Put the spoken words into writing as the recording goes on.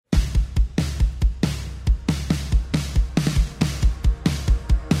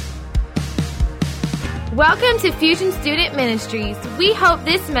Welcome to Fusion Student Ministries. We hope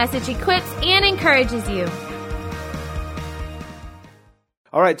this message equips and encourages you.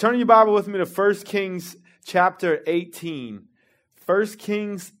 All right, turn your Bible with me to 1 Kings chapter 18. 1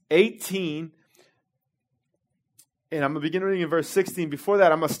 Kings 18, and I'm going to begin reading in verse 16. Before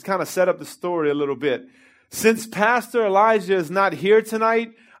that, I'm going to kind of set up the story a little bit. Since Pastor Elijah is not here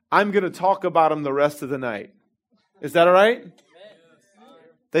tonight, I'm going to talk about him the rest of the night. Is that all right?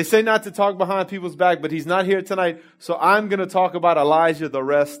 They say not to talk behind people's back, but he's not here tonight, so I'm going to talk about Elijah the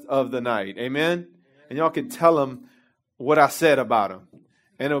rest of the night. Amen? And y'all can tell him what I said about him.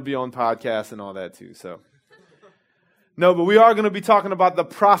 And it'll be on podcasts and all that too. So, no, but we are going to be talking about the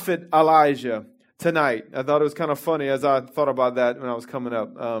prophet Elijah tonight. I thought it was kind of funny as I thought about that when I was coming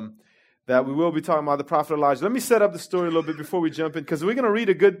up, that we will be talking about the prophet Elijah. Let me set up the story a little bit before we jump in, because we're going to read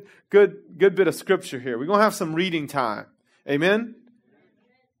a good bit of scripture here. We're going to have some reading time. Amen?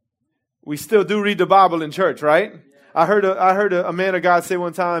 We still do read the Bible in church, right? I heard a man of God say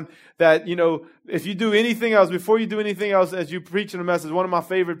one time that, you know, if you do anything else, before you do anything else as you preach in a message, one of my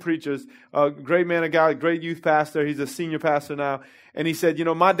favorite preachers, a great man of God, great youth pastor, he's a senior pastor now, and he said, you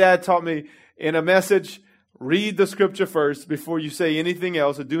know, my dad taught me in a message, read the scripture first before you say anything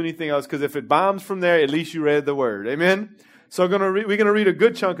else or do anything else, because if it bombs from there, at least you read the word. Amen? So we're going to read a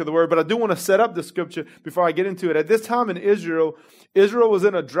good chunk of the word, but I do want to set up the scripture before I get into it. At this time in Israel was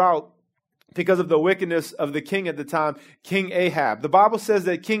in a drought because of the wickedness of the king at the time, King Ahab. The Bible says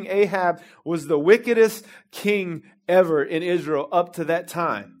that King Ahab was the wickedest king ever in Israel up to that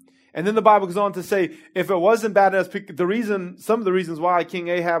time. And then the Bible goes on to say, if it wasn't bad enough, some of the reasons why King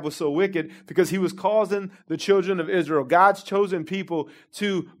Ahab was so wicked, because he was causing the children of Israel, God's chosen people,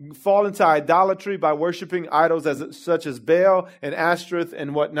 to fall into idolatry by worshiping idols such as Baal and Ashtoreth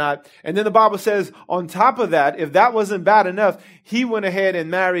and whatnot. And then the Bible says, on top of that, if that wasn't bad enough, he went ahead and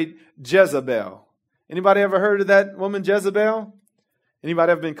married Jezebel. Anybody ever heard of that woman, Jezebel?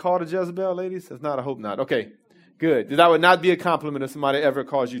 Anybody ever been called a Jezebel, ladies? If not, I hope not. Okay. Good. That would not be a compliment if somebody ever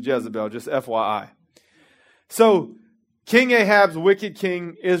calls you Jezebel, just FYI. So, King Ahab's wicked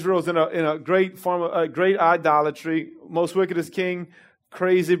king, Israel's in a great form of great idolatry, most wickedest king,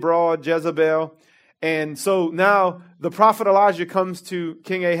 crazy broad, Jezebel. And so now the prophet Elijah comes to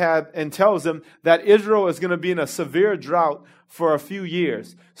King Ahab and tells him that Israel is going to be in a severe drought for a few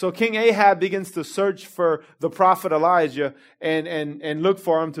years. So King Ahab begins to search for the prophet Elijah and look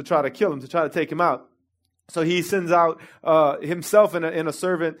for him to try to kill him, to try to take him out. So he sends out himself and a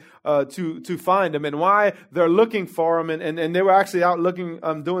servant to find him. And why they're looking for him, and they were actually out looking,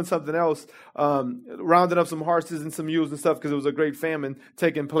 doing something else, rounding up some horses and some mules and stuff, because it was a great famine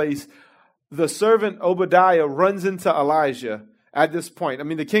taking place. The servant Obadiah runs into Elijah at this point. I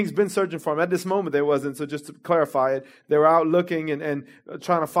mean, the king's been searching for him. At this moment, there wasn't. So just to clarify it, they were out looking and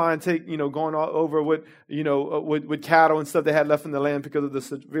trying to find, going all over with cattle and stuff they had left in the land because of the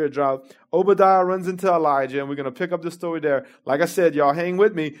severe drought. Obadiah runs into Elijah, and we're going to pick up the story there. Like I said, y'all hang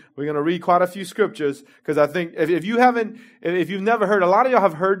with me. We're going to read quite a few scriptures, because I think if you've never heard, a lot of y'all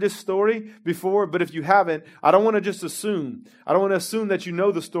have heard this story before, but if you haven't, I don't want to just assume. I don't want to assume that you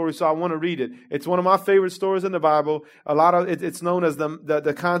know the story, so I want to read it. It's one of my favorite stories in the Bible. A lot of it's known as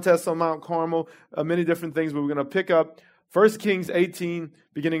the contest on Mount Carmel, many different things, but we're going to pick up 1 Kings 18,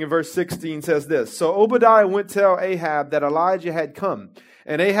 beginning in verse 16, says this. So Obadiah went to tell Ahab that Elijah had come,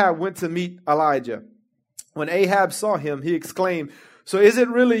 and Ahab went to meet Elijah. When Ahab saw him, he exclaimed, "So is it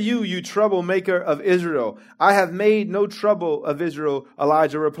really you troublemaker of Israel?" "I have made no trouble of Israel,"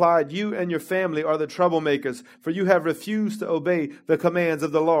 Elijah replied. "You and your family are the troublemakers, for you have refused to obey the commands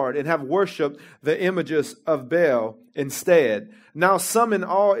of the Lord and have worshipped the images of Baal instead. Now summon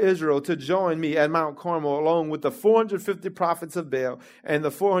all Israel to join me at Mount Carmel, along with the 450 prophets of Baal and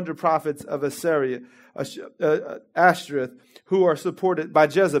the 400 prophets of Ashtoreth, who are supported by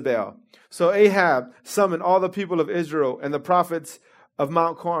Jezebel." So Ahab summoned all the people of Israel and the prophets of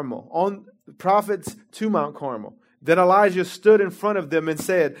Mount Carmel, prophets to Mount Carmel. Then Elijah stood in front of them and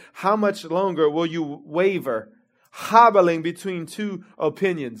said, "How much longer will you waver, hobbling between two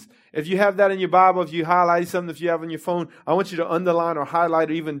opinions?" If you have that in your Bible, if you highlight something, if you have on your phone, I want you to underline or highlight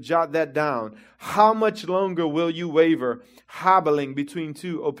or even jot that down. How much longer will you waver, hobbling between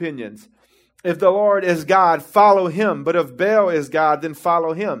two opinions? If the Lord is God, follow him. But if Baal is God, then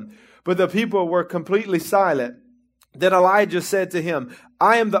follow him. But the people were completely silent. Then Elijah said to him,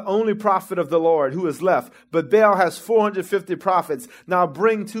 I am the only prophet of the Lord who is left, but Baal has 450 prophets. Now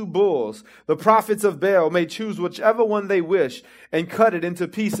bring 2 bulls. The prophets of Baal may choose whichever one they wish and cut it into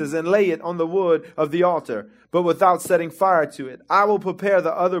pieces and lay it on the wood of the altar, but without setting fire to it. I will prepare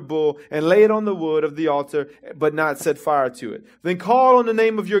the other bull and lay it on the wood of the altar, but not set fire to it. Then call on the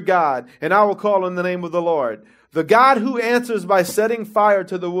name of your God, and I will call on the name of the Lord. The God who answers by setting fire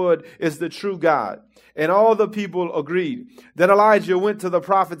to the wood is the true God. And all the people agreed. Then Elijah went to the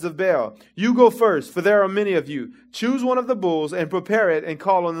prophets of Baal. You go first, for there are many of you. Choose one of the bulls and prepare it and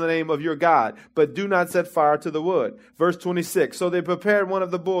call on the name of your God, but do not set fire to the wood. Verse 26. So they prepared one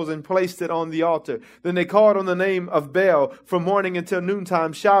of the bulls and placed it on the altar. Then they called on the name of Baal from morning until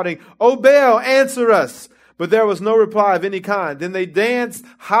noontime, shouting, O Baal, answer us. But there was no reply of any kind. Then they danced,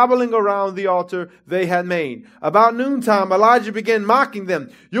 hobbling around the altar they had made. About noontime, Elijah began mocking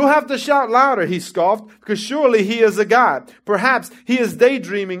them. You'll have to shout louder, he scoffed, because surely he is a god. Perhaps he is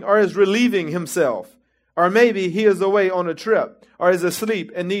daydreaming or is relieving himself. Or maybe he is away on a trip or is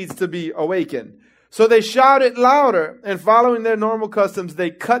asleep and needs to be awakened. So they shouted louder, and following their normal customs,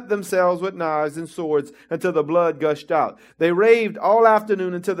 they cut themselves with knives and swords until the blood gushed out. They raved all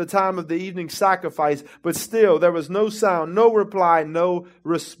afternoon until the time of the evening sacrifice, but still there was no sound, no reply, no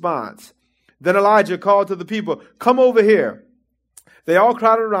response. Then Elijah called to the people, come over here. They all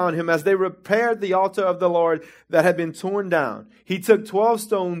crowded around him as they repaired the altar of the Lord that had been torn down. He took 12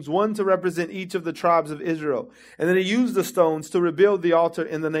 stones, one to represent each of the tribes of Israel. And then he used the stones to rebuild the altar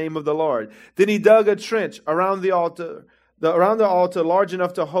in the name of the Lord. Then he dug a trench around the altar large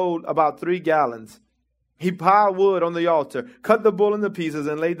enough to hold about 3 gallons. He piled wood on the altar, cut the bull into pieces,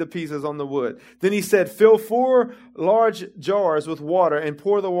 and laid the pieces on the wood. Then he said, fill 4 large jars with water and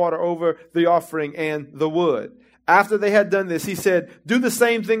pour the water over the offering and the wood. After they had done this, he said, do the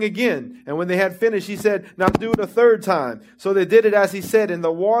same thing again. And when they had finished, he said, now do it a 3rd time. So they did it as he said, and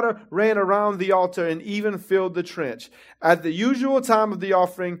the water ran around the altar and even filled the trench. At the usual time of the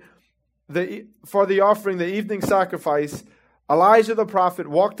offering, the evening sacrifice, Elijah the prophet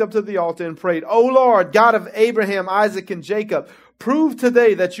walked up to the altar and prayed, O Lord, God of Abraham, Isaac, and Jacob, prove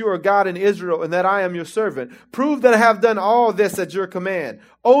today that you are God in Israel and that I am your servant. Prove that I have done all this at your command.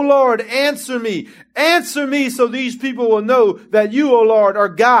 O Lord, answer me so these people will know that you, O Lord, are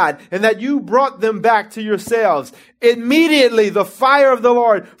God and that you brought them back to yourselves. Immediately the fire of the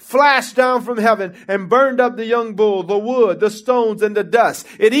Lord flashed down from heaven and burned up the young bull, the wood, the stones, and the dust.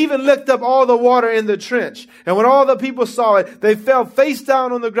 It even licked up all the water in the trench. And when all the people saw it, they fell face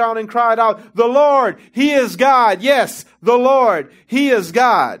down on the ground and cried out, the Lord, He is God. Yes, the Lord, He is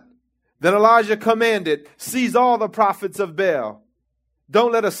God. Then Elijah commanded, seize all the prophets of Baal.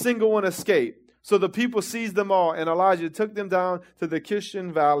 Don't let a single one escape. So the people seized them all, and Elijah took them down to the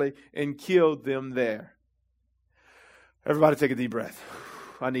Kishon Valley and killed them there. Everybody take a deep breath.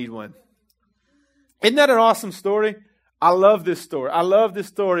 I need one. Isn't that an awesome story? I love this story. I love this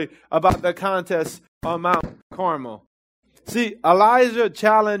story about the contest on Mount Carmel. See, Elijah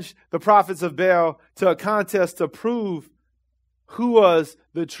challenged the prophets of Baal to a contest to prove who was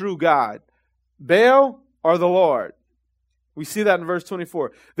the true God, Baal or the Lord. We see that in verse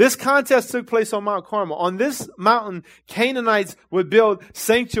 24. This contest took place on Mount Carmel. On this mountain, Canaanites would build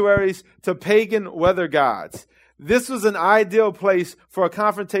sanctuaries to pagan weather gods. This was an ideal place for a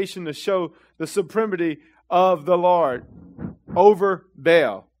confrontation to show the supremacy of the Lord over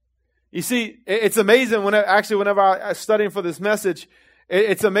Baal. You see, it's amazing whenever I'm studying for this message,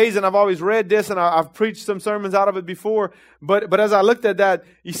 it's amazing. I've always read this and I've preached some sermons out of it before. But as I looked at that,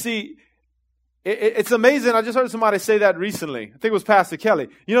 you see, it's amazing. I just heard somebody say that recently. I think it was Pastor Kelly.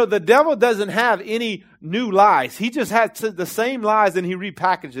 You know, the devil doesn't have any new lies. He just had the same lies and he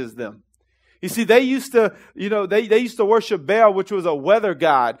repackages them. You see, they used to worship Baal, which was a weather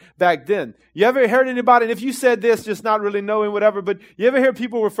god back then. You ever heard anybody, and if you said this, just not really knowing whatever, but you ever hear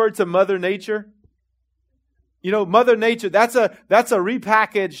people refer to Mother Nature? You know, Mother Nature, that's a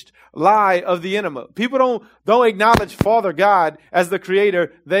repackaged lie of the enemy. People don't acknowledge Father God as the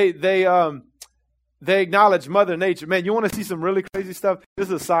creator. They acknowledge Mother Nature. Man, you want to see some really crazy stuff? This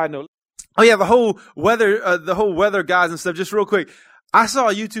is a side note. Oh yeah, the whole weather gods and stuff. Just real quick. I saw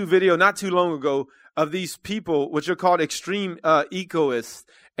a YouTube video not too long ago of these people, which are called extreme ecoists.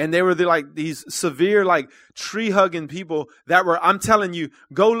 And they were these severe, tree hugging people that were, I'm telling you,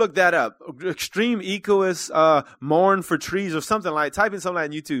 go look that up. Extreme ecoists, mourn for trees or something type in something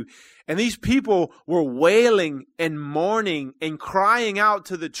like YouTube. And these people were wailing and mourning and crying out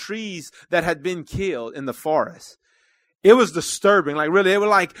to the trees that had been killed in the forest. It was disturbing. Really, they were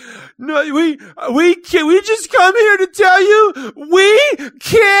like, no, we just come here to tell you we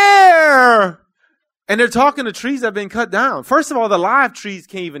care. And they're talking to trees that have been cut down. First of all, the live trees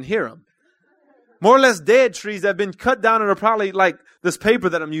can't even hear them. More or less dead trees that have been cut down and are probably like this paper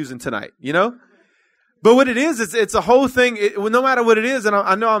that I'm using tonight, you know? But what it is, it's a whole thing. No matter what it is, and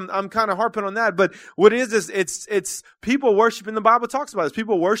I know I'm kind of harping on that, but what it is it's people worshiping. The Bible talks about this.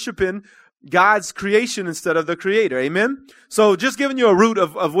 People worshiping God's creation instead of the Creator. Amen. So just giving you a root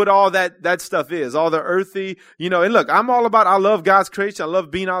of what all that stuff is, all the earthy, you know. And look, I love God's creation. I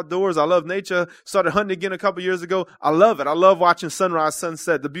love being outdoors. I love nature. Started hunting again a couple years ago. I love it. I love watching sunrise,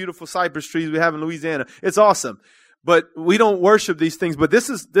 sunset, the beautiful cypress trees we have in Louisiana. It's awesome. But we don't worship these things. But this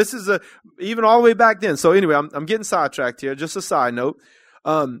is even all the way back then. So anyway, I'm getting sidetracked here. Just a side note.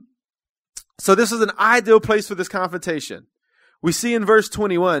 So this is an ideal place for this confrontation. We see in verse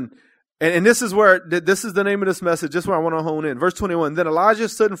 21, and this is the name of this message. Just where I want to hone in. Verse 21. Then Elijah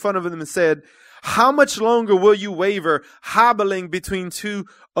stood in front of them and said, "How much longer will you waver, hobbling between two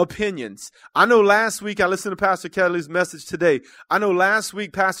opinions?" I know last week I listened to Pastor Kelly's message today. I know last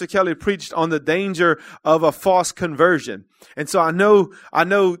week Pastor Kelly preached on the danger of a false conversion. And so I know,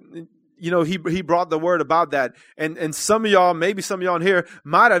 you know, he brought the word about that. And some of y'all, maybe some of y'all in here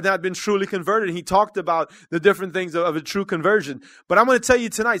might have not been truly converted. He talked about the different things of a true conversion. But I'm going to tell you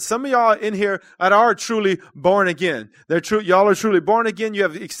tonight, some of y'all in here that are truly born again. Y'all are truly born again. You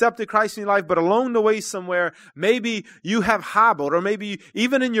have accepted Christ in your life, but along the way somewhere, maybe you have hobbled, or maybe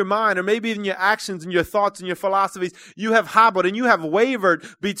even in your mind, or maybe in your actions and your thoughts and your philosophies, you have hobbled and you have wavered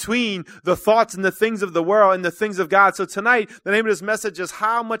between the thoughts and the things of the world and the things of God. So tonight, the name of this message is,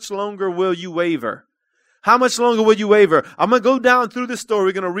 how much longer will you waver? How much longer will you waver? I'm going to go down through this story.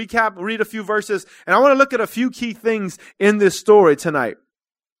 We're going to recap, read a few verses, and I want to look at a few key things in this story tonight.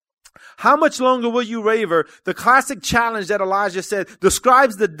 How much longer will you waver? The classic challenge that Elijah said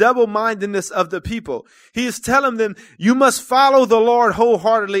describes the double-mindedness of the people. He is telling them, you must follow the Lord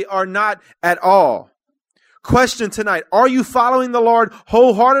wholeheartedly or not at all. Question tonight, are you following the Lord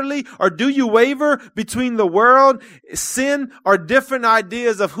wholeheartedly, or do you waver between the world, sin, or different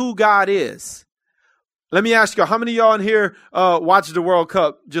ideas of who God is? Let me ask you, how many of y'all in here watched the World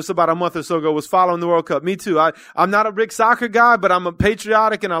Cup just about a month or so ago, was following the World Cup? Me too. I'm not a big soccer guy, but I'm a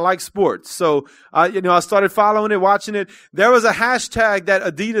patriotic and I like sports. So, I started following it, watching it. There was a hashtag that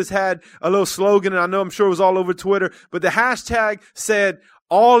Adidas had, a little slogan, and I know I'm sure it was all over Twitter, but the hashtag said,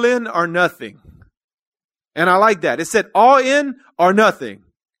 all in or nothing. And I like that. It said, all in or nothing.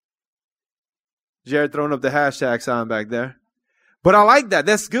 Jared throwing up the hashtag sign back there. But I like that.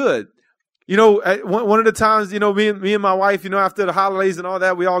 That's good. You know, one of the times, you know, me and my wife, you know, after the holidays and all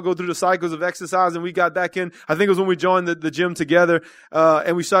that, we all go through the cycles of exercise, and we got back in. I think it was when we joined the gym together,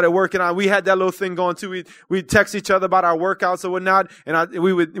 and we started working out. We had that little thing going too. We'd text each other about our workouts or whatnot, and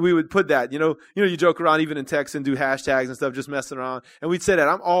we would put that, you know, you joke around even in text and do hashtags and stuff, just messing around. And we'd say that,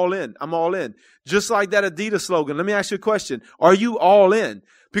 I'm all in. I'm all in. Just like that Adidas slogan. Let me ask you a question. Are you all in?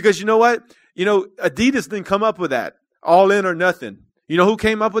 Because you know what? You know, Adidas didn't come up with that. All in or nothing. You know who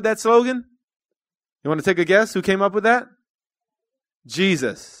came up with that slogan? You want to take a guess who came up with that?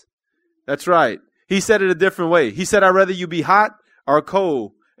 Jesus. That's right. He said it a different way. He said, I'd rather you be hot or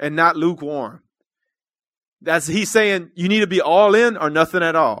cold and not lukewarm. He's saying you need to be all in or nothing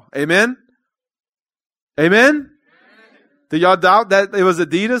at all. Amen? Amen? Do y'all doubt that it was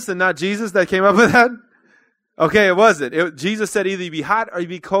Adidas and not Jesus that came up with that? Okay, it wasn't. Jesus said either you be hot or you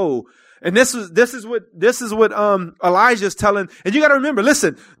be cold. And this is what Elijah's telling. And you got to remember,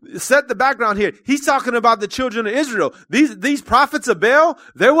 listen, set the background here. He's talking about the children of Israel. These prophets of Baal,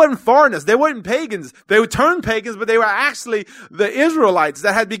 they weren't foreigners. They weren't pagans. They would turn pagans, but they were actually the Israelites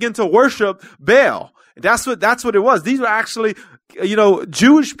that had begun to worship Baal. That's what it was. These were actually, you know,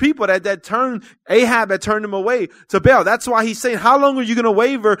 Jewish people that turned Ahab, had turned them away to Baal. That's why he's saying, how long are you going to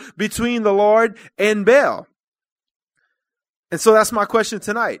waver between the Lord and Baal? And so that's my question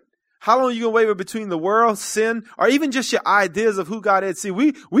tonight. How long are you going to waver between the world, sin, or even just your ideas of who God is? See,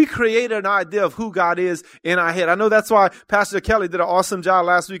 we created an idea of who God is in our head. I know that's why Pastor Kelly did an awesome job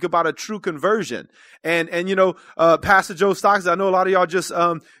last week about a true conversion. And you know, Pastor Joe Stocks, I know a lot of y'all just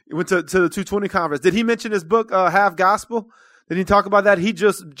went to the 220 conference. Did he mention his book, Half Gospel? Did he talk about that? He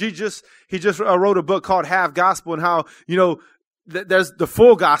just wrote a book called Half Gospel, and how, you know, there's the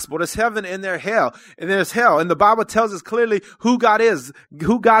full gospel. There's heaven and there's hell. And there's hell. And the Bible tells us clearly who God is,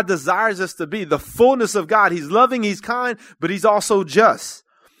 who God desires us to be, the fullness of God. He's loving, He's kind, but He's also just.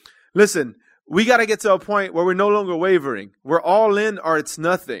 Listen, we got to get to a point where we're no longer wavering. We're all in or it's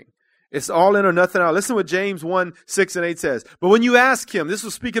nothing. It's all in or nothing out. Listen what James 1, 6 and 8 says. But when you ask Him, this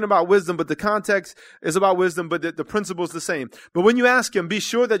was speaking about wisdom, but the context is about wisdom, but the principle is the same. But when you ask Him, be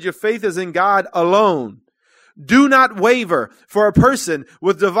sure that your faith is in God alone. Do not waver, for a person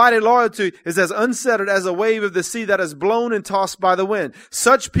with divided loyalty is as unsettled as a wave of the sea that is blown and tossed by the wind.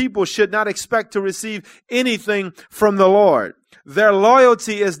 Such people should not expect to receive anything from the Lord. Their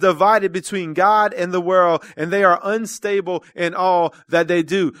loyalty is divided between God and the world, and they are unstable in all that they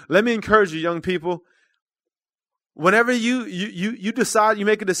do. Let me encourage you, young people. Whenever you decide, you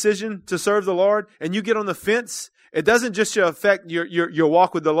make a decision to serve the Lord, and you get on the fence, it doesn't just affect your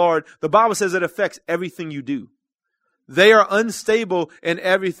walk with the Lord. The Bible says it affects everything you do. They are unstable in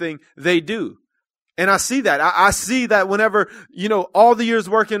everything they do. And I see that. I see that whenever, all the years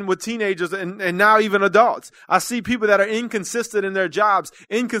working with teenagers and now even adults, I see people that are inconsistent in their jobs,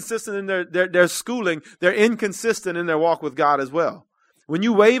 inconsistent in their schooling. They're inconsistent in their walk with God as well. When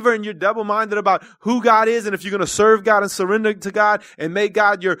you waver and you're double-minded about who God is and if you're going to serve God and surrender to God and make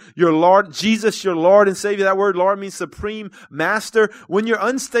God your Lord, Jesus, your Lord and Savior. That word Lord means supreme master. When you're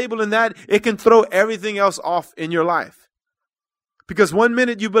unstable in that, it can throw everything else off in your life. Because one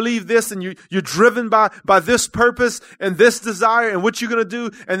minute you believe this and you're driven by this purpose and this desire and what you're going to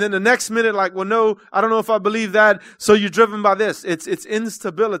do. And then the next minute, like, well, no, I don't know if I believe that. So you're driven by this. It's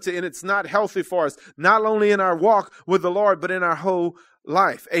instability, and it's not healthy for us. Not only in our walk with the Lord, but in our whole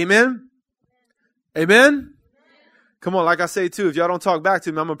life. Amen? Amen? Come on, like I say too, if y'all don't talk back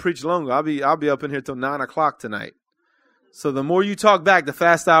to me, I'm going to preach longer. I'll be up in here till 9 o'clock tonight. So the more you talk back, the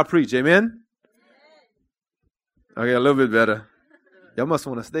faster I'll preach. Amen? Okay, a little bit better. Y'all must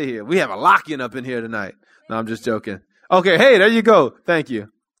want to stay here. We have a lock-in up in here tonight. No, I'm just joking. Okay, hey, there you go. Thank you.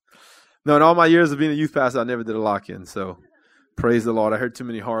 No, in all my years of being a youth pastor, I never did a lock-in. So praise the Lord. I heard too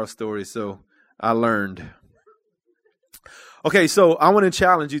many horror stories, so I learned. Okay, so I want to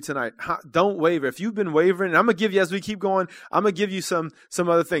challenge you tonight. Don't waver. If you've been wavering, and I'm going to give you, as we keep going, I'm going to give you some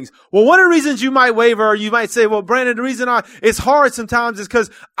other things. Well, one of the reasons you might waver, or you might say, well, Brandon, the reason it's hard sometimes is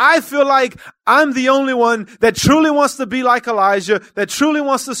because I feel like I'm the only one that truly wants to be like Elijah, that truly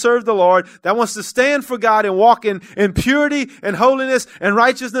wants to serve the Lord, that wants to stand for God and walk in purity and holiness and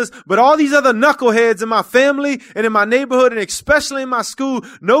righteousness. But all these other knuckleheads in my family and in my neighborhood and especially in my school,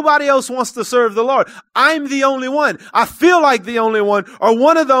 nobody else wants to serve the Lord. I'm the only one. I feel like the only one, or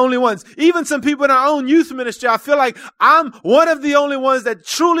one of the only ones. Even some people in our own youth ministry, I feel like I'm one of the only ones that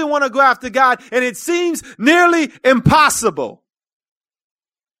truly want to go after God, and it seems nearly impossible.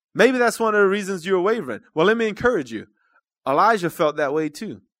 Maybe that's one of the reasons you're wavering. Well, let me encourage you. Elijah felt that way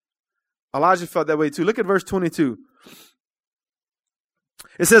too. Elijah felt that way too. Look at verse 22.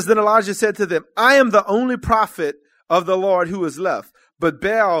 It says, then Elijah said to them, I am the only prophet of the Lord who is left, but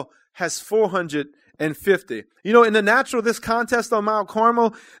Baal has 450. In the natural, this contest on Mount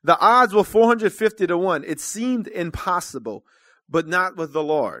Carmel, the odds were 450-1. It seemed impossible, but not with the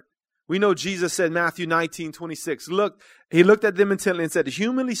Lord. We know Jesus said, Matthew 19:26, he looked at them intently and said,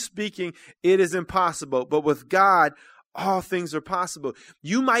 humanly speaking, it is impossible, but with God, all things are possible.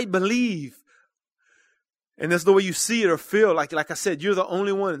 You might believe, and that's the way you see it or feel, like I said, you're the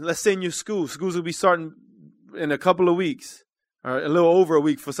only one. Let's say in your school. Schools will be starting in a couple of weeks, or a little over a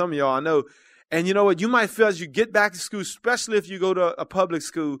week for some of y'all, I know. And you know what? You might feel as you get back to school, especially if you go to a public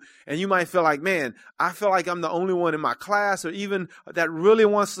school, and you might feel like, man, I feel like I'm the only one in my class or even that really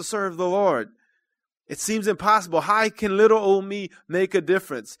wants to serve the Lord. It seems impossible. How can little old me make a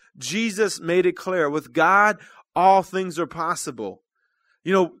difference? Jesus made it clear. With God, all things are possible.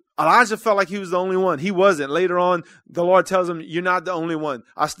 Elijah felt like he was the only one. He wasn't. Later on, the Lord tells him, you're not the only one.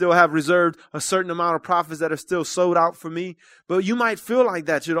 I still have reserved a certain amount of prophets that are still sold out for me. But you might feel like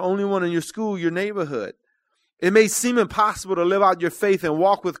that. You're the only one in your school, your neighborhood. It may seem impossible to live out your faith and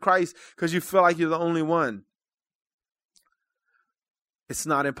walk with Christ because you feel like you're the only one. It's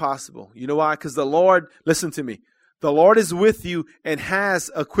not impossible. You know why? Because the Lord, listen to me. The Lord is with you and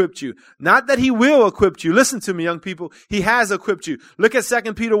has equipped you. Not that he will equip you. Listen to me, young people. He has equipped you. Look at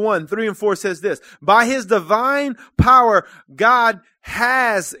 2 Peter 1:3-4 says this. By his divine power, God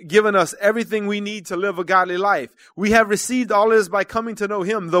has given us everything we need to live a godly life. We have received all this by coming to know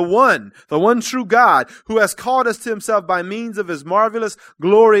him, the one true God, who has called us to himself by means of his marvelous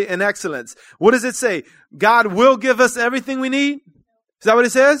glory and excellence. What does it say? God will give us everything we need? Is that what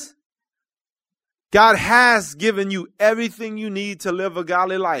it says? God has given you everything you need to live a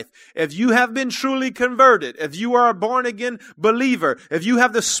godly life. If you have been truly converted, if you are a born-again believer, if you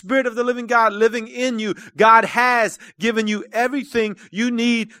have the Spirit of the living God living in you, God has given you everything you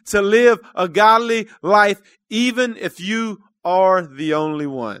need to live a godly life, even if you are the only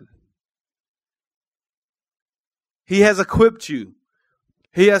one. He has equipped you.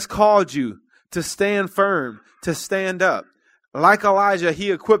 He has called you to stand firm, to stand up. Like Elijah, he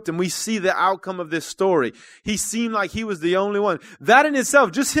equipped him. We see the outcome of this story. He seemed like he was the only one. That in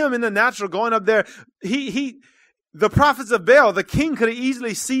itself, just him in the natural going up there, the prophets of Baal, the king could have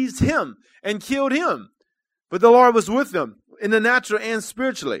easily seized him and killed him. But the Lord was with him in the natural and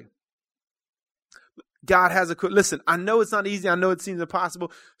spiritually. God has equipped. Listen, I know it's not easy. I know it seems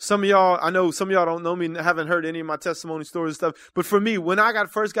impossible. I know some of y'all don't know me and haven't heard any of my testimony stories and stuff. But for me, when I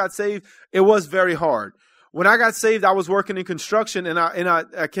first got saved, it was very hard. When I got saved, I was working in construction, and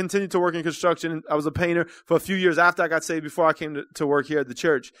I continued to work in construction. I was a painter for a few years after I got saved, before I came to work here at the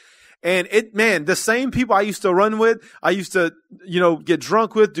church. And the same people I used to run with, I used to, get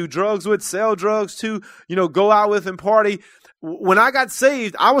drunk with, do drugs with, sell drugs to, go out with and party. When I got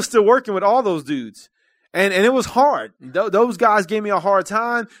saved, I was still working with all those dudes. And it was hard. Those guys gave me a hard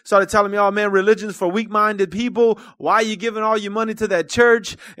time. Started telling me, oh man, religion's for weak-minded people. Why are you giving all your money to that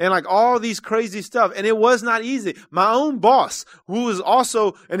church? And like all these crazy stuff. And it was not easy. My own boss, who was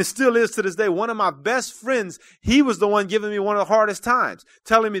also, and it still is to this day, one of my best friends, he was the one giving me one of the hardest times.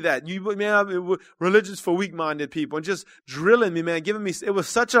 Telling me that, religion's for weak-minded people. And just drilling me, man, it was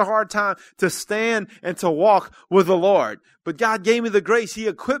such a hard time to stand and to walk with the Lord. But God gave me the grace. He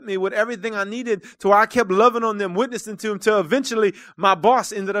equipped me with everything I needed to where I kept loving on them, witnessing to them, till eventually my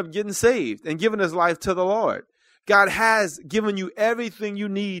boss ended up getting saved and giving his life to the Lord. God has given you everything you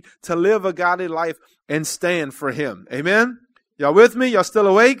need to live a godly life and stand for him. Amen? Y'all with me? Y'all still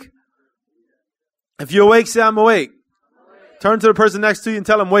awake? If you're awake, say I'm awake. Turn to the person next to you and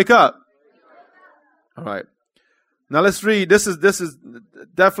tell them, wake up. All right. Now let's read. This is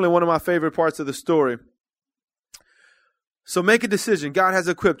definitely one of my favorite parts of the story. So make a decision. God has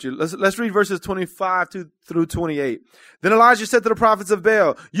equipped you. Let's read verses 25 through 28. Then Elijah said to the prophets of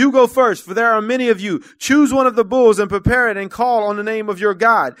Baal, you go first, for there are many of you. Choose one of the bulls and prepare it and call on the name of your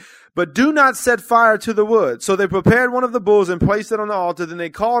God. But do not set fire to the wood. So they prepared one of the bulls and placed it on the altar. Then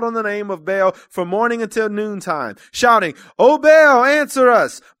they called on the name of Baal from morning until noontime, shouting, O Baal, answer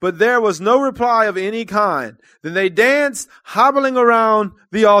us. But there was no reply of any kind. Then they danced, hobbling around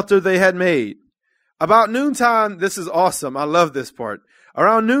the altar they had made. About noontime, this is awesome. I love this part.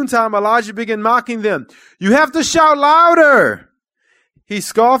 Around noontime, Elijah began mocking them. You have to shout louder. He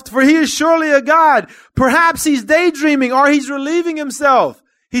scoffed, for he is surely a god. Perhaps he's daydreaming or he's relieving himself.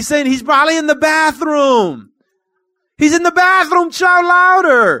 He's saying he's probably in the bathroom. He's in the bathroom. Shout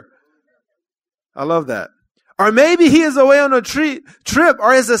louder. I love that. Or maybe he is away on a trip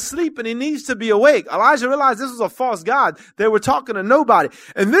or is asleep and he needs to be awake. Elijah realized this was a false god. They were talking to nobody.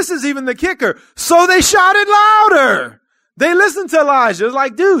 And this is even the kicker. So they shouted louder. They listened to Elijah. It's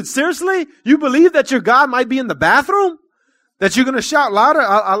like, dude, seriously? You believe that your God might be in the bathroom? That you're going to shout louder?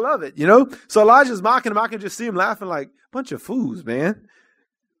 I love it, So Elijah's mocking him. I can just see him laughing like, bunch of fools, man.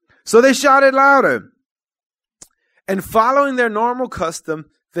 So they shouted louder. And following their normal custom,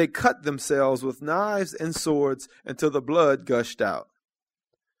 they cut themselves with knives and swords until the blood gushed out.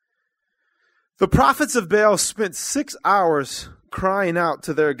 The prophets of Baal spent 6 hours crying out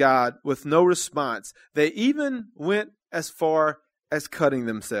to their God with no response. They even went as far as cutting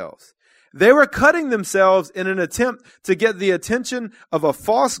themselves. They were cutting themselves in an attempt to get the attention of a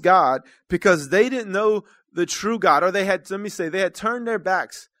false god because they didn't know the true God, or they had turned their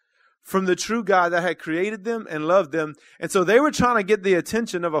backs from the true God that had created them and loved them. And so they were trying to get the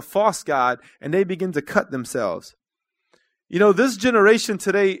attention of a false God, and they begin to cut themselves. This generation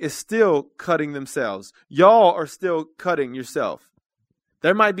today is still cutting themselves. Y'all are still cutting yourself.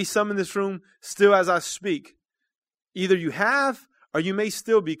 There might be some in this room still as I speak. Either you have or you may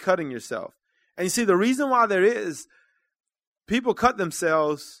still be cutting yourself. And you see, the reason why there is people cut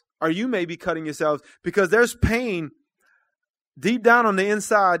themselves, or you may be cutting yourselves, because there's pain deep down on the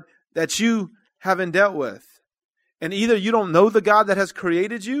inside that you haven't dealt with. And either you don't know the God that has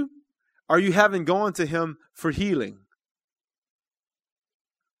created you, or you haven't gone to him for healing.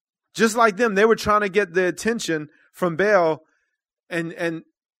 Just like them, they were trying to get the attention from Baal, and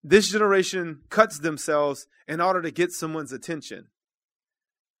this generation cuts themselves in order to get someone's attention.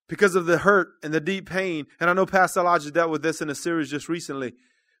 Because of the hurt and the deep pain. And I know Pastor Elijah dealt with this in a series just recently.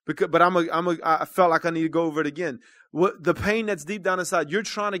 But I felt like I need to go over it again. The pain that's deep down inside, you're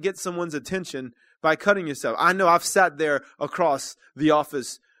trying to get someone's attention by cutting yourself. I know I've sat there across the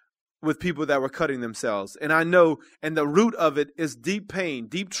office with people that were cutting themselves. And I know, and the root of it is deep pain,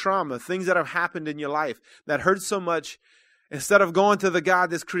 deep trauma, things that have happened in your life that hurt so much. Instead of going to the God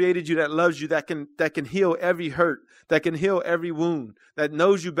that's created you, that loves you, that can heal every hurt, that can heal every wound, that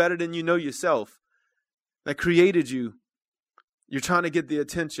knows you better than you know yourself, that created you, you're trying to get the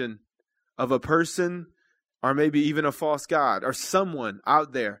attention of a person, or maybe even a false god, or someone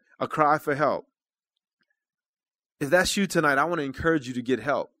out there, a cry for help. if that's you tonight, I want to encourage you to get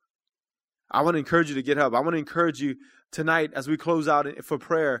help. I want to encourage you to get help. I want to encourage you tonight as we close out for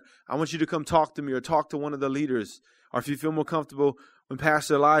prayer. I want you to come talk to me or talk to one of the leaders. Or if you feel more comfortable, when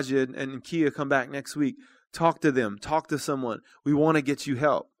Pastor Elijah and Kia come back next week, talk to them. Talk to someone. We want to get you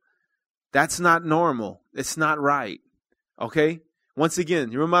help. That's not normal. It's not right. Okay? Once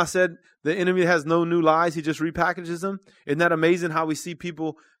again, you remember I said the enemy has no new lies. He just repackages them. Isn't that amazing how we see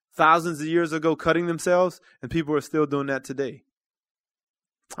people thousands of years ago cutting themselves and people are still doing that today?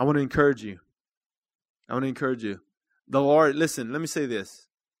 I want to encourage you. I want to encourage you. The Lord, listen, let me say this.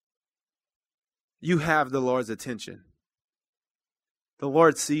 You have the Lord's attention. The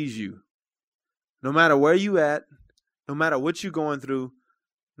Lord sees you. No matter where you at, no matter what you're going through,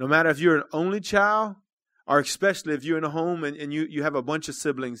 no matter if you're an only child, or especially if you're in a home and you have a bunch of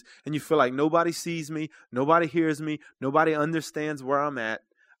siblings and you feel like nobody sees me, nobody hears me, nobody understands where I'm at,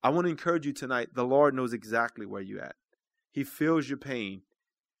 I want to encourage you tonight. The Lord knows exactly where you're at. He feels your pain.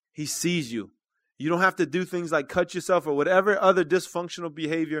 He sees you. You don't have to do things like cut yourself or whatever other dysfunctional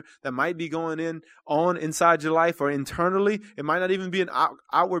behavior that might be going on inside your life or internally. It might not even be an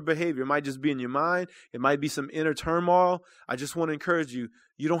outward behavior. It might just be in your mind. It might be some inner turmoil. I just want to encourage you.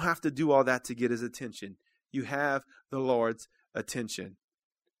 You don't have to do all that to get his attention. You have the Lord's attention.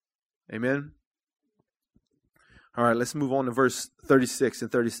 Amen. All right, let's move on to verse 36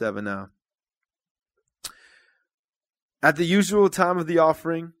 and 37 now. At the usual time of the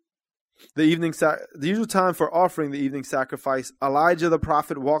offering, the usual time for offering the evening sacrifice, Elijah the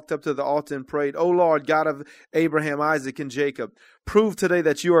prophet walked up to the altar and prayed, O Lord, God of Abraham, Isaac, and Jacob, prove today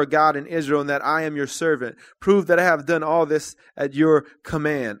that you are God in Israel and that I am your servant. Prove that I have done all this at your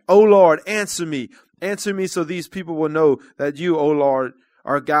command. O Lord, answer me. Answer me so these people will know that you, O Lord,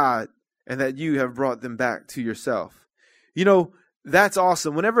 are God and that you have brought them back to yourself. You know, that's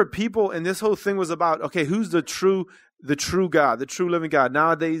awesome. Whenever people, and this whole thing was about, okay, who's the true God, the true living God.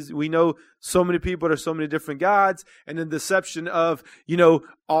 Nowadays, we know so many people, there's so many different gods, and the deception of,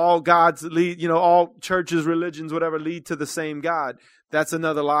 all gods lead, all churches, religions, whatever, lead to the same God. That's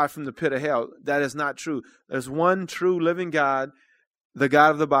another lie from the pit of hell. That is not true. There's one true living God, the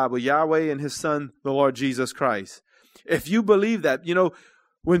God of the Bible, Yahweh, and his son, the Lord Jesus Christ. If you believe that,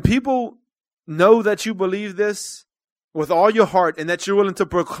 when people know that you believe this with all your heart and that you're willing to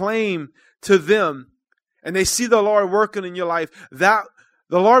proclaim to them, and they see the Lord working in your life, that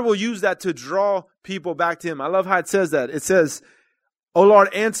the Lord will use that to draw people back to him. I love how it says that. It says, O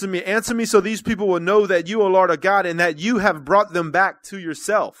Lord, answer me so these people will know that you, O Lord, are God and that you have brought them back to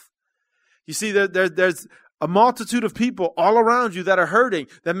yourself. You see, there's a multitude of people all around you that are hurting,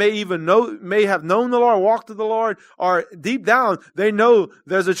 that may have known the Lord, walked with the Lord, or deep down, they know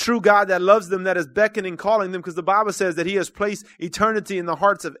there's a true God that loves them, that is beckoning, calling them, because the Bible says that he has placed eternity in the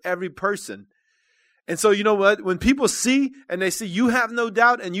hearts of every person. And so, you know what? When people see and they see you have no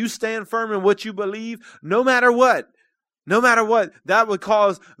doubt and you stand firm in what you believe, no matter what, that would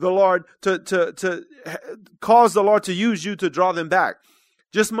cause the Lord to use you to draw them back.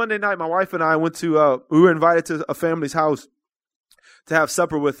 Just Monday night, my wife and I we were invited to a family's house to have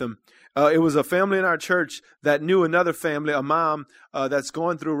supper with them. It was a family in our church that knew another family, a mom that's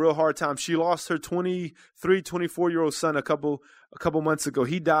going through a real hard time. She lost her 24-year-old son a couple months ago.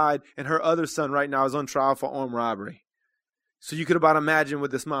 He died, and her other son right now is on trial for armed robbery. So you could about imagine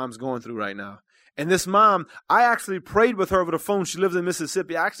what this mom's going through right now. And this mom, I actually prayed with her over the phone. She lives in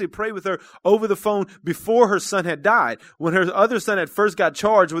Mississippi. I actually prayed with her over the phone before her son had died. When her other son had first got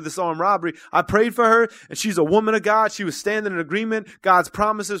charged with this armed robbery, I prayed for her, and she's a woman of God. She was standing in agreement, God's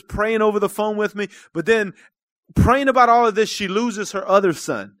promises, praying over the phone with me. But then praying about all of this, she loses her other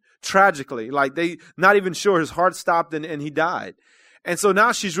son tragically. Like they not even sure, his heart stopped and he died. And so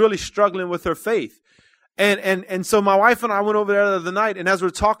now she's really struggling with her faith. And so my wife and I went over there the other night, and as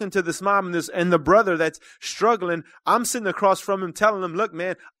we're talking to this mom and the brother that's struggling, I'm sitting across from him telling him, look,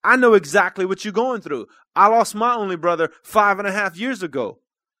 man, I know exactly what you're going through. I lost my only brother 5.5 years ago.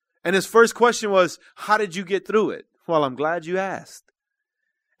 And his first question was, how did you get through it? Well, I'm glad you asked.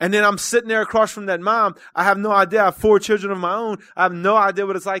 And then I'm sitting there across from that mom. I have no idea. I have 4 children of my own. I have no idea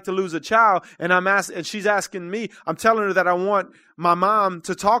what it's like to lose a child. And she's asking me, I'm telling her that I want my mom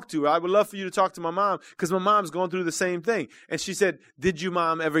to talk to her. I would love for you to talk to my mom because my mom's going through the same thing. And she said, did you,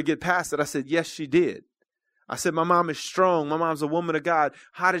 mom, ever get past it? I said, yes, she did. I said, my mom is strong. My mom's a woman of God.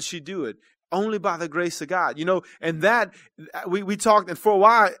 How did she do it? Only by the grace of God, and that we talked, and for a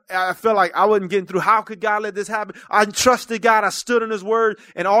while, I felt like I wasn't getting through. How could God let this happen? I trusted God. I stood on his word,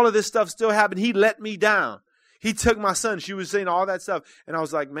 and all of this stuff still happened. He let me down. He took my son. She was saying all that stuff. And I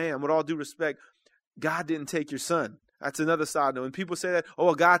was like, man, with all due respect, God didn't take your son. That's another side note. When people say that, oh,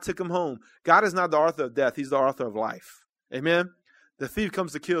 well, God took him home. God is not the author of death. He's the author of life. Amen? The thief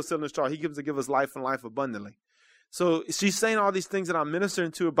comes to kill, steal, and destroy. He comes to give us life and life abundantly. So she's saying all these things that I'm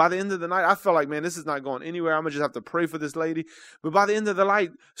ministering to her. By the end of the night, I felt like, man, this is not going anywhere. I'm going to just have to pray for this lady. But by the end of the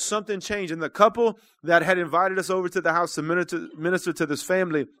night, something changed. And the couple that had invited us over to the house to minister to this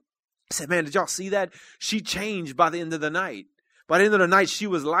family said, man, did y'all see that? She changed by the end of the night. By the end of the night, she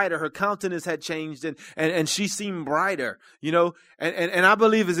was lighter. Her countenance had changed and she seemed brighter, you know. And I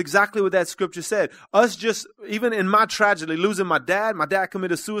believe is exactly what that scripture said. Us just, even in my tragedy, losing my dad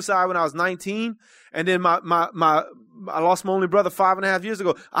committed suicide when I was 19. And then I lost my only brother 5.5 years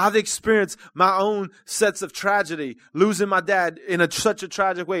ago. I've experienced my own sets of tragedy, losing my dad in such a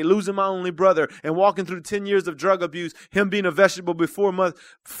tragic way, losing my only brother and walking through 10 years of drug abuse, him being a vegetable 4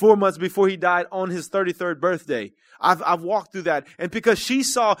 months before he died on his 33rd birthday. I've walked through that. And because she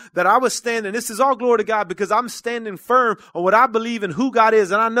saw that I was standing, this is all glory to God because I'm standing firm on what I believe in who God is.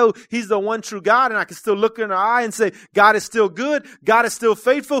 And I know he's the one true God. And I can still look in her eye and say, God is still good. God is still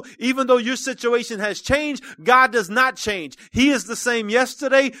faithful. Even though your situation has changed, God does not change. He is the same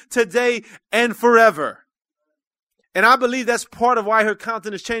yesterday, today, and forever. And I believe that's part of why her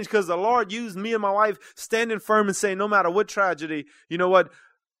countenance changed because the Lord used me and my wife standing firm and saying, no matter what tragedy, you know what?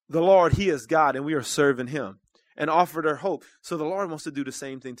 The Lord, he is God and we are serving him. And offered her hope. So the Lord wants to do the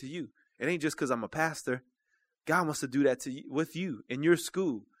same thing to you. It ain't just because I'm a pastor. God wants to do that to you, with you in your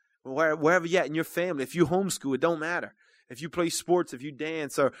school, wherever you're at in your family. If you homeschool, it don't matter. If you play sports, if you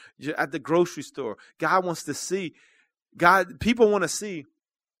dance, or you're at the grocery store, God wants to see. People want to see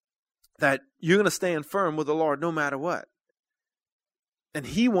that you're going to stand firm with the Lord no matter what. And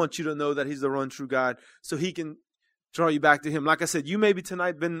he wants you to know that he's the one true God, so he can draw you back to him. Like I said, you maybe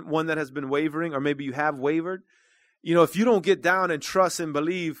tonight been one that has been wavering, or maybe you have wavered. You know, if you don't get down and trust and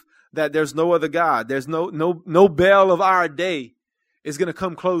believe that there's no other God, there's no Baal of our day is going to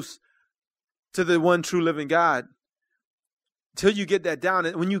come close to the one true living God. Till you get that down.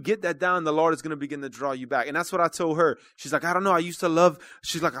 And when you get that down, the Lord is going to begin to draw you back. And that's what I told her. She's like, I don't know.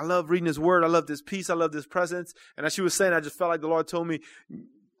 She's like, I love reading his word. I love this peace. I love this presence. And as she was saying, I just felt like the Lord told me,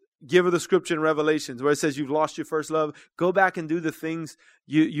 give her the scripture in Revelations where it says you've lost your first love. Go back and do the things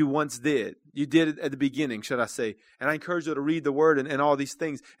you once did. You did it at the beginning, should I say. And I encouraged her to read the word and all these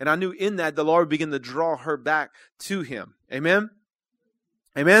things. And I knew in that the Lord began to draw her back to him. Amen?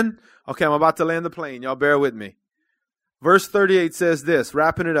 Amen? Okay, I'm about to land the plane. Y'all bear with me. Verse 38 says this,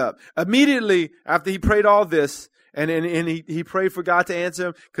 wrapping it up. Immediately after he prayed all this, and he prayed for God to answer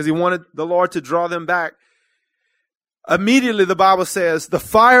him because he wanted the Lord to draw them back. Immediately, the Bible says, the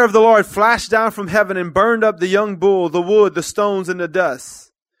fire of the Lord flashed down from heaven and burned up the young bull, the wood, the stones, and the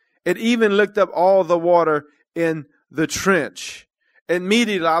dust. It even licked up all the water in the trench.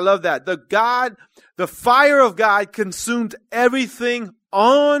 Immediately, I love that. The fire of God consumed everything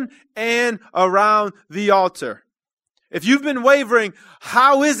on and around the altar. If you've been wavering,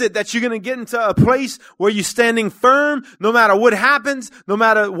 how is it that you're going to get into a place where you're standing firm no matter what happens, no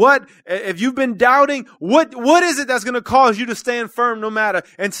matter what? If you've been doubting, what is it that's going to cause you to stand firm no matter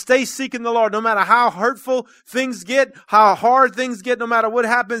and stay seeking the Lord no matter how hurtful things get, how hard things get, no matter what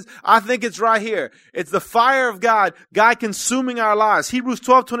happens? I think it's right here. It's the fire of God, God consuming our lives. Hebrews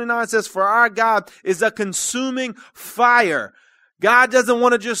 12:29 says, for our God is a consuming fire. God doesn't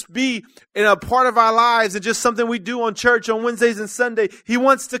want to just be in a part of our lives and just something we do on church on Wednesdays and Sunday. He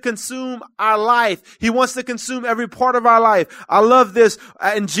wants to consume our life. He wants to consume every part of our life. I love this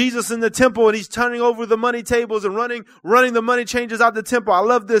in Jesus in the temple, and he's turning over the money tables and running the money changers out the temple. I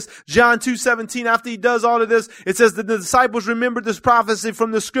love this. John 2:17, after he does all of this, it says that the disciples remembered this prophecy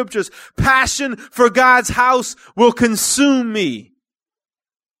from the scriptures. Passion for God's house will consume me.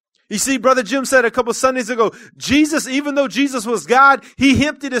 You see, Brother Jim said a couple Sundays ago, Jesus, even though Jesus was God, he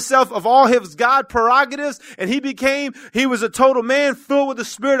emptied himself of all his God prerogatives, and he was a total man filled with the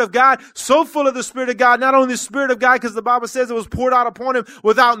Spirit of God, so full of the Spirit of God, not only the Spirit of God, because the Bible says it was poured out upon him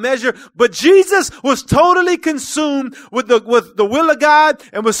without measure, but Jesus was totally consumed with the will of God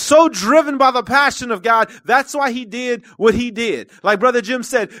and was so driven by the passion of God. That's why he did what he did. Like Brother Jim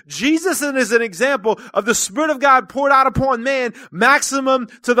said, Jesus is an example of the Spirit of God poured out upon man, maximum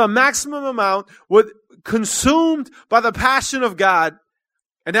to the maximum amount, with consumed by the passion of God.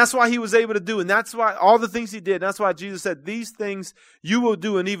 And that's why he was able to do. And that's why all the things he did. That's why Jesus said, these things you will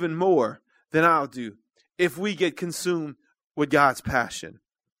do and even more than I'll do if we get consumed with God's passion.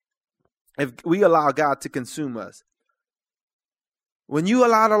 If we allow God to consume us. When you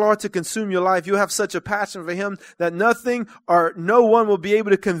allow the Lord to consume your life, you have such a passion for him that nothing or no one will be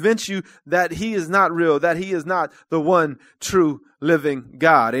able to convince you that he is not real, that he is not the one true living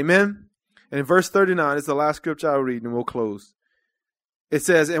God. Amen? And in verse 39 is the last scripture I'll read, and we'll close. It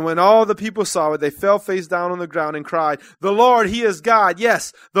says, and when all the people saw it, they fell face down on the ground and cried, the Lord, he is God.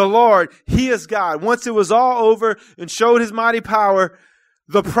 Yes, the Lord, he is God. Once it was all over and showed his mighty power,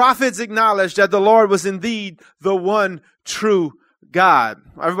 the prophets acknowledged that the Lord was indeed the one true God.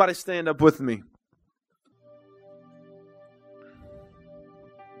 Everybody stand up with me.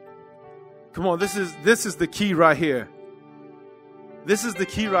 Come on, this is the key right here. This is the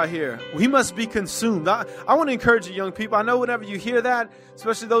key right here. We must be consumed. I want to encourage you, young people. I know whenever you hear that,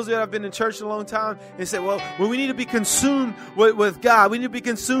 especially those that have been in church a long time, and say, well, we need to be consumed with God. We need to be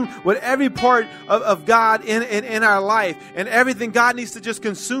consumed with every part of God in our life. And everything, God needs to just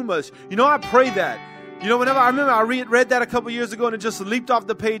consume us. You know, I pray that. You know, whenever I remember I read that a couple years ago and it just leaped off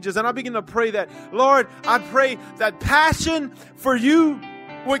the pages. And I begin to pray that, Lord, I pray that passion for you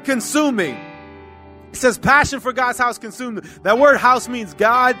would consume me. It says passion for God's house consumed. That word house means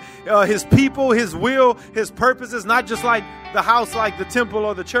God, his people, his will, his purposes, not just like the house, like the temple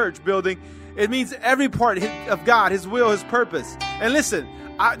or the church building. It means every part of God, his will, his purpose. And listen,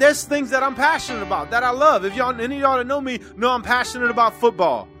 there's things that I'm passionate about, that I love. If any of y'all that know me know I'm passionate about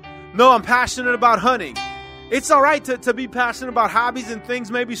football. No, I'm passionate about hunting. It's all right to be passionate about hobbies and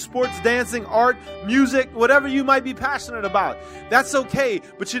things, maybe sports, dancing, art, music, whatever you might be passionate about. That's okay.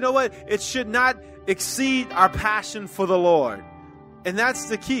 But you know what? It should not exceed our passion for the Lord. And that's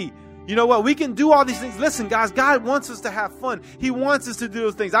the key. You know what? We can do all these things. Listen, guys, God wants us to have fun. He wants us to do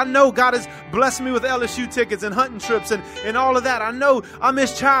those things. I know God has blessed me with LSU tickets and hunting trips and all of that. I know I'm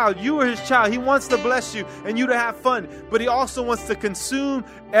his child. You are his child. He wants to bless you and you to have fun. But he also wants to consume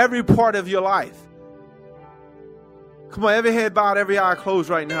every part of your life. Come on, every head bowed, every eye closed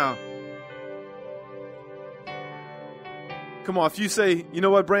right now. Come on, if you say, you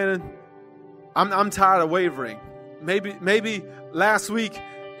know what, Brandon, I'm tired of wavering. Maybe last week,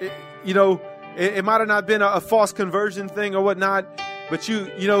 it might have not been a false conversion thing or whatnot, but you've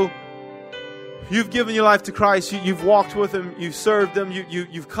given your life to Christ. You've walked with him. You've served him.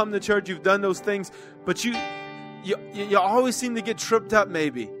 You've come to church. You've done those things, but you always seem to get tripped up.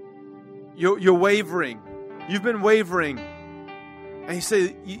 Maybe you're wavering. You've been wavering, and you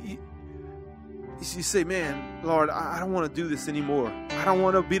say, man, Lord, I don't want to do this anymore. I don't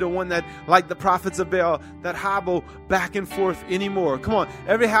want to be the one that, like the prophets of Baal, that hobble back and forth anymore. Come on,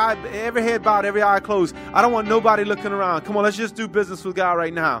 every head bowed, every eye closed. I don't want nobody looking around. Come on, let's just do business with God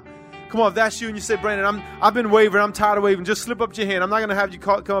right now. Come on, if that's you and you say, Brandon, I've been wavering, I'm tired of wavering, just slip up your hand. I'm not going to have you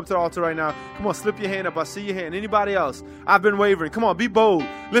come up to the altar right now. Come on, slip your hand up. I see your hand. Anybody else? I've been wavering. Come on, be bold.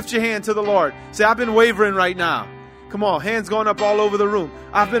 Lift your hand to the Lord. Say, I've been wavering right now. Come on, hands going up all over the room.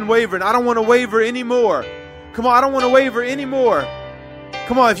 I've been wavering. I don't want to waver anymore. Come on, I don't want to waver anymore.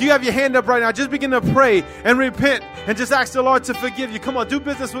 Come on, if you have your hand up right now, just begin to pray and repent and just ask the Lord to forgive you. Come on, do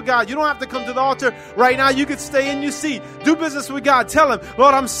business with God. You don't have to come to the altar right now. You could stay in your seat. Do business with God. Tell him,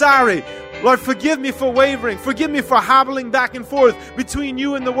 Lord, I'm sorry. Lord, forgive me for wavering. Forgive me for hobbling back and forth between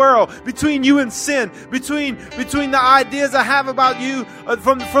you and the world, between you and sin, between the ideas I have about you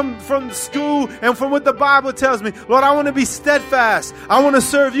from school and from what the Bible tells me. Lord, I want to be steadfast. I want to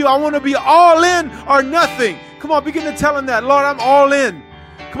serve you. I want to be all in or nothing. Come on, begin to tell him that. Lord, I'm all in.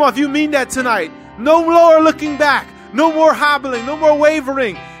 Come on, if you mean that tonight, no more looking back, no more hobbling, no more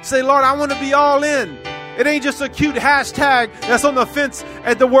wavering. Say, Lord, I want to be all in. It ain't just a cute hashtag that's on the fence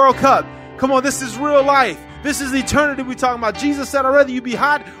at the World Cup. Come on, this is real life. This is eternity we're talking about. Jesus said, I'd rather you be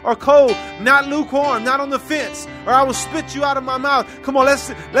hot or cold, not lukewarm, not on the fence, or I will spit you out of my mouth. Come on,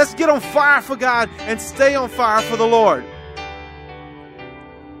 let's get on fire for God and stay on fire for the Lord.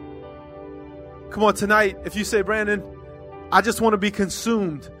 Come on, tonight, if you say, Brandon, I just want to be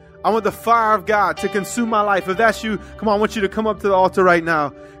consumed. I want the fire of God to consume my life. If that's you, come on, I want you to come up to the altar right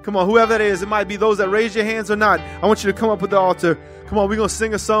now. Come on, whoever that is, it might be those that raise your hands or not. I want you to come up with the altar. Come on, we're going to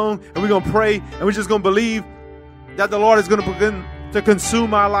sing a song and we're going to pray and we're just going to believe that the Lord is going to begin to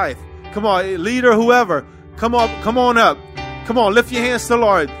consume our life. Come on, leader, whoever, come on up. Come on, lift your hands to the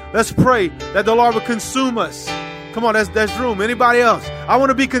Lord. Let's pray that the Lord will consume us. Come on, there's room. Anybody else? I want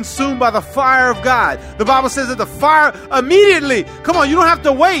to be consumed by the fire of God. The Bible says that the fire immediately. Come on, you don't have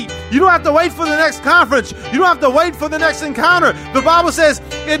to wait. You don't have to wait for the next conference. You don't have to wait for the next encounter. The Bible says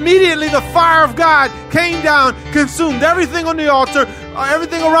immediately the fire of God came down, consumed everything on the altar,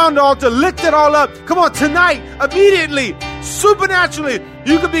 everything around the altar, licked it all up. Come on, tonight, immediately, supernaturally,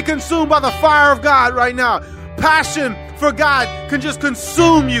 you can be consumed by the fire of God right now. Passion for God can just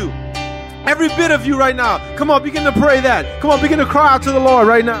consume you. Every bit of you right now. Come on, begin to pray that. Come on, begin to cry out to the Lord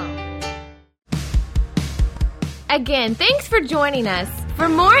right now. Again, thanks for joining us. For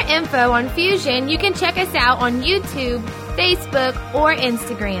more info on Fusion, you can check us out on YouTube, Facebook, or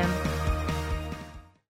Instagram.